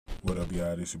What up,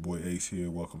 y'all? This your boy Ace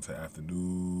here. Welcome to After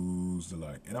News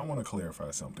Delight. And I want to clarify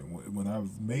something. When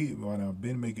I've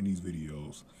been making these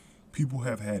videos, people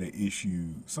have had an issue.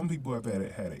 Some people have had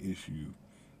an issue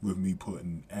with me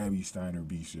putting Abby Steiner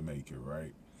beats Jamaica,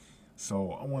 right?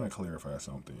 So I want to clarify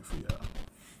something for y'all.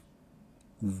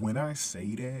 When I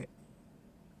say that,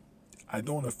 I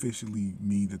don't officially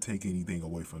mean to take anything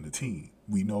away from the team.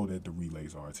 We know that the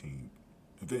relays are a team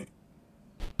event.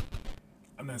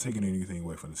 I'm not taking anything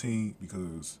away from the team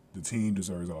because the team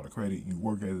deserves all the credit. You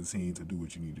work as a team to do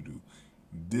what you need to do.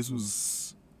 This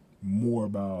was more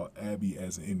about Abby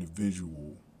as an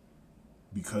individual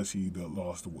because she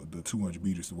lost the 200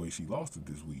 meters the way she lost it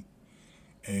this week.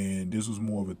 And this was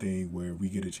more of a thing where we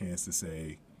get a chance to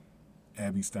say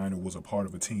Abby Steiner was a part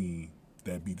of a team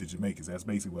that beat the Jamaicans. That's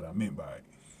basically what I meant by it.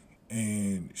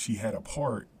 And she had a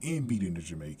part in beating the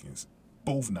Jamaicans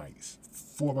both nights,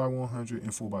 4x100 and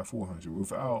 4x400.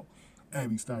 Without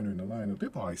Abby Steiner in the lineup, they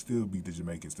probably still beat the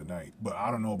Jamaicans tonight. But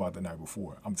I don't know about the night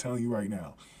before. I'm telling you right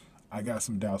now, I got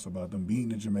some doubts about them beating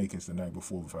the Jamaicans the night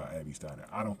before without Abby Steiner.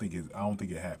 I don't think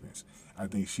it happens. I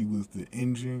think she was the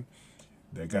engine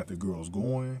that got the girls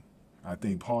going. I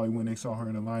think probably when they saw her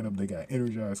in the lineup, they got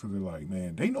energized because they're like,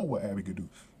 man, they know what Abby could do.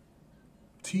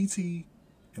 TT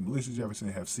and Melissa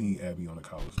Jefferson have seen Abby on the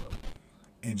college level.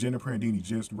 And Jenna Prandini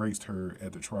just raced her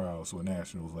at the trials or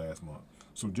nationals last month.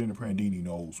 So Jenna Prandini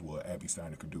knows what Abby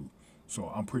Steiner could do.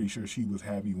 So I'm pretty sure she was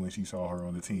happy when she saw her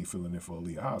on the team filling in for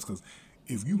Aaliyah Hobbs. Because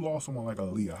if you lost someone like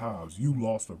Aaliyah Hobbs, you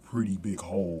lost a pretty big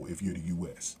hole if you're the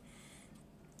U.S.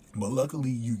 But luckily,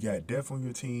 you got depth on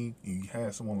your team, and you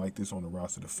had someone like this on the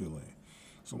roster to fill in.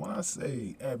 So when I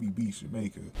say Abby beats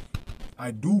Jamaica,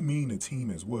 I do mean the team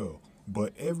as well.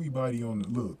 But everybody on the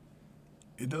look,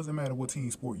 it doesn't matter what team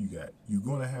sport you got. You're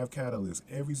going to have catalysts.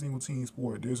 Every single team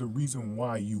sport, there's a reason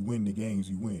why you win the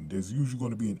games you win. There's usually going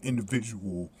to be an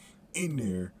individual in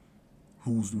there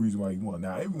who's the reason why you won.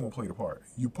 Now, everyone played a part.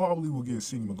 You probably will give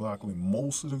Sydney McLaughlin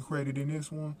most of the credit in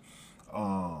this one,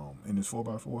 in this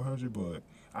 4x400, but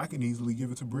I can easily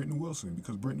give it to Britton Wilson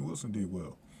because Britton Wilson did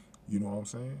well. You know what I'm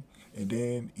saying? And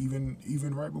then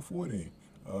even right before then,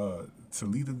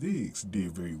 Talitha Diggs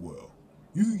did very well.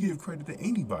 You can give credit to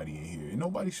anybody in here. And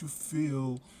nobody should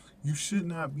feel, you should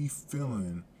not be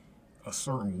feeling a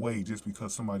certain way just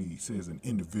because somebody says an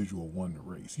individual won the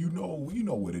race. You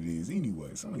know what it is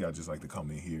anyway. Some of y'all just like to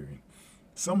come in here and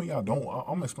some of y'all don't.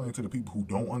 I'm explaining to the people who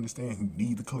don't understand, who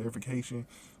need the clarification.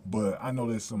 But I know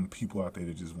there's some people out there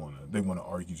that just want to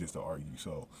argue just to argue.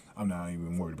 So I'm not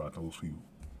even worried about those people.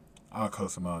 I'll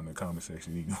cuss them out in the comment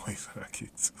section anyway so I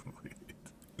get to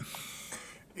it.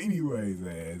 Anyways,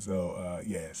 man, so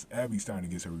yes, Abby Steiner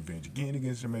gets her revenge again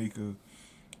against Jamaica,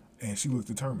 and she looks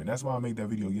determined. That's why I made that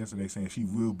video yesterday saying she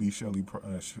will beat Shelly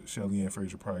Ann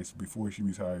Fraser-Price before she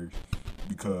retires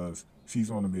because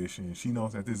she's on a mission. She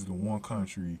knows that this is the one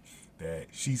country that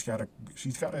she's gotta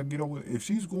get over. If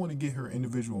she's going to get her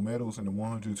individual medals in the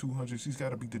 100, 200, she's got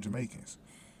to beat the Jamaicans.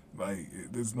 Like,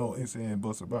 there's no ifs and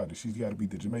buts about it. She's got to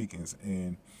beat the Jamaicans,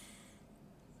 and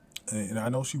I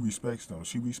know she respects them.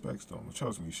 She respects them.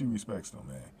 Trust me, she respects them,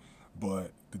 man.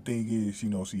 But the thing is, she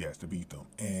knows she has to beat them.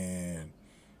 And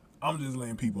I'm just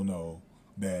letting people know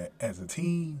that as a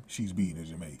team, she's beating the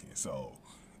Jamaicans. So,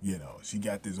 she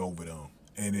got this over them.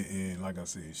 And like I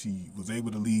said, she was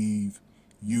able to leave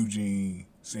Eugene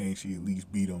saying she at least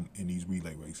beat them in these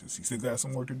relay races. She still got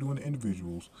some work to do in the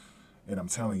individuals. And I'm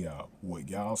telling y'all, what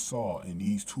y'all saw in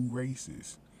these two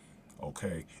races,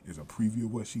 okay, is a preview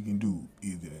of what she can do,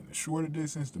 either in the shorter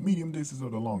distance, the medium distance,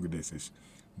 or the longer distance.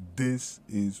 This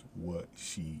is what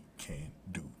she can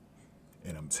do.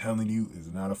 And I'm telling you,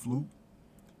 it's not a fluke.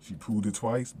 She proved it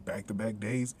twice, back-to-back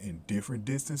days, in different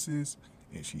distances,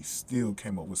 and she still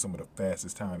came up with some of the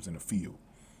fastest times in the field.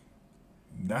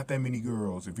 Not that many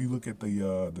girls, if you look at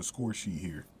the score sheet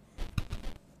here,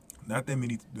 not that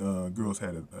many girls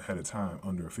had a time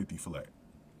under a 50 flat.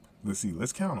 Let's see,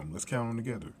 let's count them. Let's count them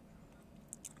together.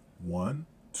 1,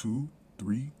 2,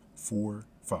 3, 4,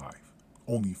 5.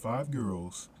 Only 5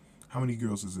 girls. How many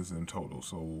girls is this in total?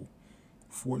 So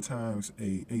 4 times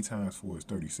 8, 8 times 4 is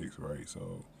 36, right?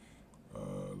 So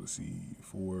let's see,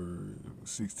 4,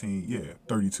 16, yeah,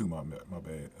 32, my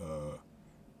bad.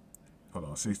 Hold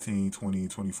on, 16, 20,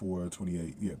 24,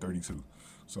 28, yeah, 32.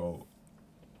 So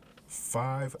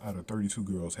 5 out of 32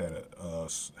 girls had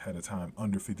a time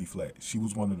under 50 flat. She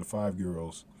was one of the 5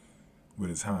 girls with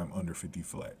a time under 50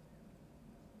 flat.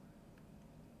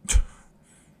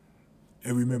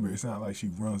 And remember, it's not like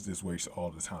she runs this way all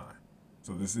the time.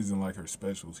 So this isn't like her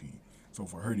specialty. So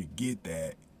for her to get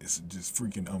that, it's just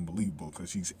freaking unbelievable because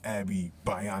she's Abby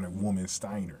Bionic Woman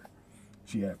Steiner.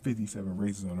 She had 57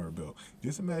 races on her belt.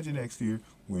 Just imagine next year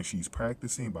when she's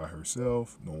practicing by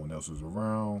herself, no one else is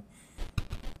around,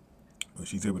 when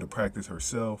she's able to practice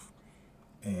herself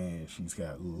and she's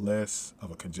got less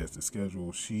of a congested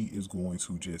schedule, she is going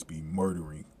to just be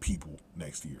murdering people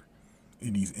next year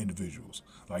in these individuals.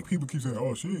 Like, people keep saying,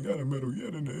 oh, she ain't got a medal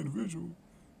yet in the individual.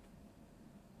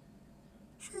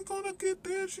 She's gonna get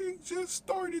there. She just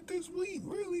started this week.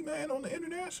 Really, man, on the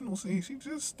international scene, she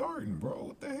just starting, bro.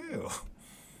 What the hell?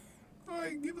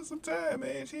 Like, give her some time,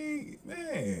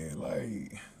 man.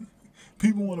 Like,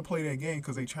 people want to play that game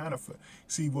because they trying to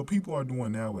see what people are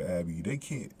doing now with Abby. They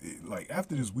can't, like,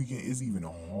 after this weekend, it's even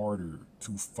harder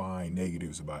to find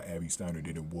negatives about Abby Steiner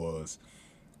than it was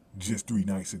just 3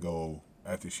 nights ago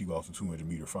after she lost the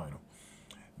 200-meter final.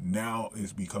 Now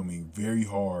it's becoming very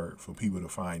hard for people to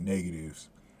find negatives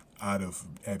out of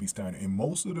Abby Steiner. And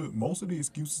most of the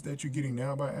excuses that you're getting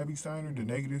now by Abby Steiner, the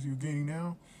negatives you're getting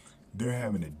now, they're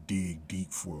having to dig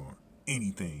deep for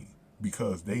anything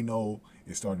because they know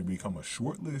it's starting to become a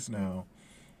short list now.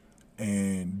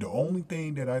 And the only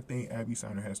thing that I think Abby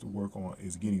Steiner has to work on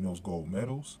is getting those gold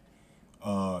medals.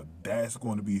 That's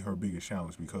going to be her biggest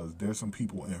challenge because there's some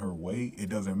people in her way. It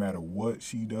doesn't matter what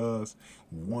she does,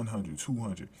 100,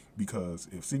 200, because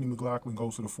if Sydney McLaughlin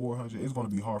goes to the 400, it's going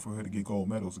to be hard for her to get gold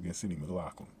medals against Sydney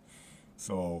McLaughlin.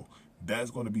 So that's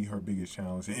going to be her biggest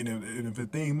challenge. And if the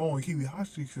thing Mo and Keely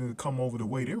Hotchkiss can come over the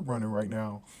way they're running right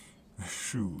now,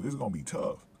 shoot, it's going to be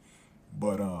tough.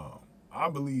 But I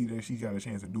believe that she got a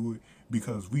chance to do it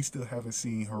because we still haven't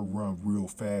seen her run real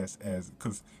fast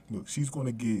because, look, she's going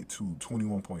to get to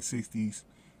 21.60s.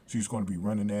 She's going to be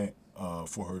running that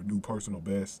for her new personal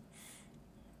best.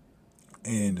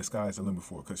 And the sky's the limit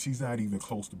for her because she's not even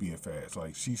close to being fast.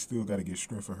 Like, she still got to get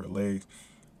strength in her legs.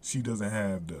 She doesn't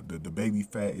have the baby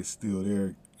fat is still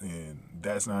there, and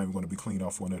that's not even going to be cleaned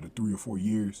off for another 3 or 4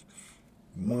 years.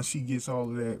 Once she gets all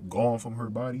of that gone from her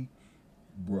body,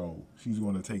 bro, she's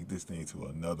going to take this thing to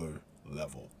another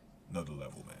level,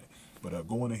 man. But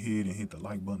going ahead and hit the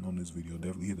like button on this video.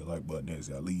 Definitely hit the like button as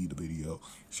I leave the video.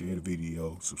 Share the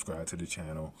video. Subscribe to the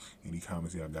channel. Any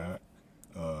comments y'all got,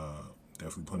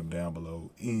 definitely put them down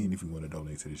below. And if you want to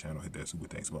donate to the channel, hit that super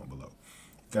thanks button below.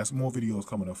 Got some more videos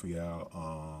coming up for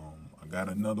y'all. I got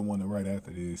another one right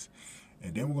after this.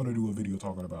 And then we're going to do a video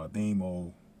talking about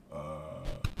Damo,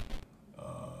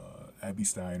 Abby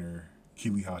Steiner,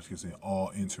 Keely Hotchkiss,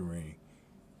 all entering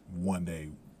one day,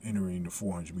 entering the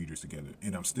 400 meters together.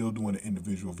 And I'm still doing an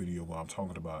individual video where I'm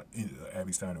talking about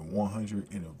Abby Steiner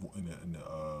 100 in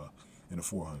the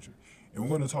 400. And we're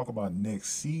going to talk about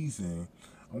next season.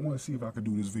 I want to see if I can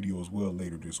do this video as well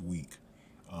later this week.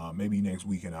 Maybe next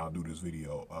weekend I'll do this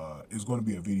video. It's going to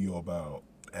be a video about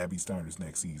Abby Steiner's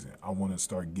next season. I want to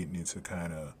start getting into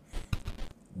kind of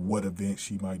what events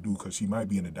she might do because she might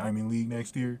be in the Diamond League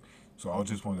next year. So I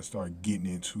just want to start getting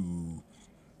into,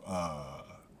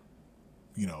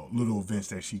 you know, little events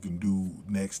that she can do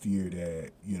next year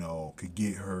that, you know, could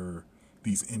get her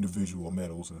these individual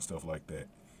medals and stuff like that.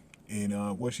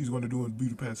 And what she's going to do in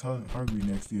Budapest, Hungary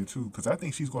next year too, because I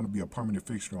think she's going to be a permanent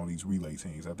fixture on these relay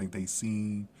teams. I think they've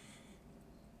seen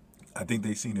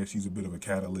that she's a bit of a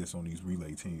catalyst on these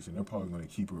relay teams, and they're probably going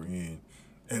to keep her in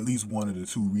at least one of the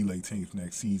 2 relay teams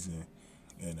next season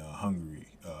in Hungary.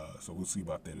 So we'll see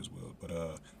about that as well.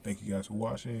 But thank you guys for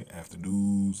watching. After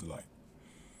News, like.